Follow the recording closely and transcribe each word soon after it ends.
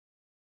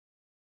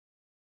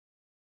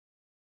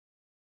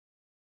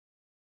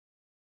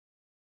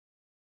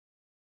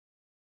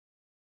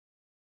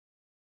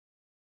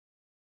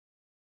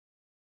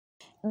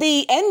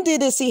The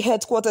NDDC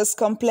headquarters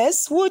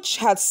complex, which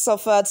had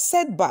suffered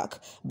setback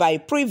by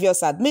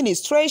previous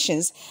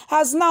administrations,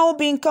 has now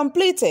been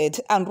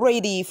completed and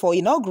ready for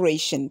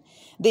inauguration.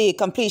 The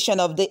completion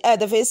of the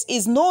edifice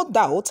is no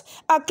doubt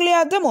a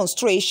clear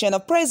demonstration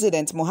of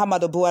President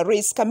Muhammadu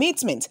Buhari's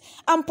commitment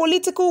and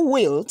political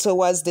will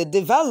towards the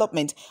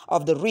development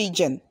of the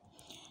region.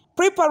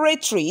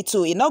 Preparatory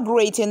to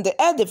inaugurating the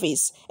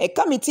edifice, a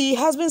committee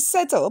has been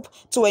set up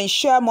to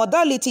ensure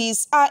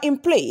modalities are in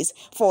place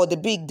for the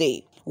big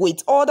day,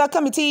 with other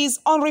committees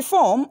on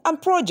reform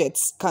and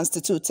projects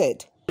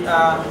constituted. We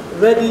are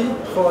ready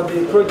for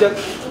the project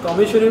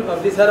commissioning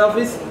of this head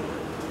office.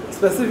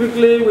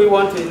 Specifically, we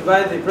want to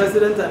invite the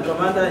President and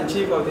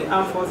Commander-in-Chief of the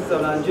Armed Forces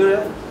of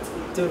Nigeria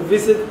to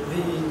visit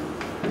the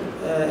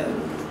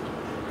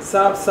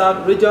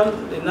South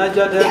region, the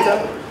Niger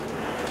Delta,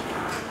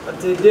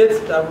 at a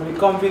date that will be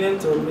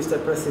convenient to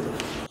Mr.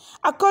 President.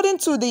 According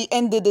to the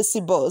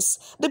NDDC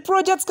boss, the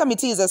project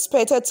committee is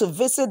expected to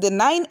visit the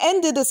 9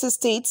 NDDC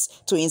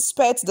states to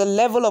inspect the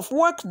level of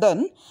work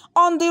done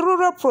on the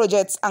rural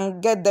projects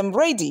and get them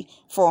ready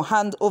for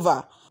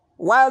handover,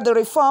 while the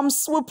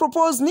reforms will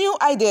propose new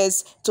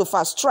ideas to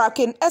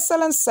fast-tracking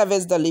excellent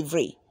service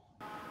delivery.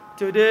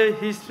 Today,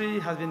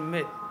 history has been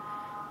made.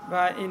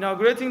 By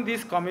inaugurating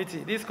this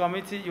committee,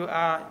 you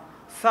are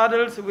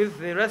saddled with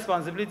the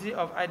responsibility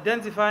of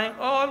identifying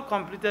all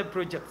completed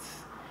projects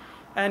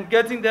and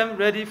getting them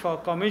ready for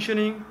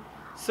commissioning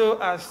so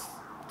as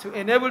to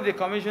enable the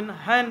commission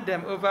hand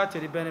them over to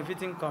the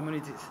benefiting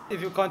communities.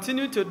 If you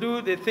continue to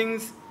do the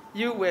things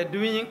you were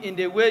doing in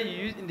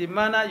the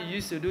manner you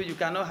used to do, you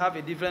cannot have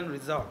a different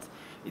result.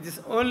 It is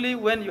only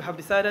when you have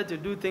decided to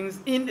do things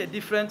in a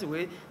different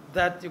way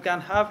that you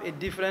can have a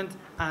different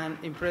and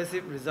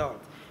impressive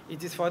result.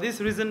 It is for this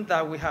reason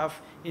that we have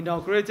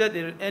inaugurated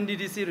the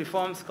NDDC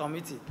Reforms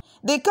Committee.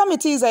 The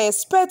committees are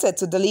expected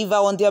to deliver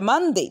on their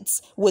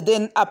mandates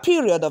within a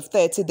period of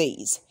 30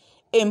 days.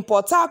 In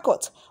Port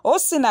Harcourt,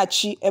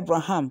 Osinachi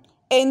Abraham,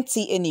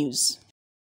 NTA News.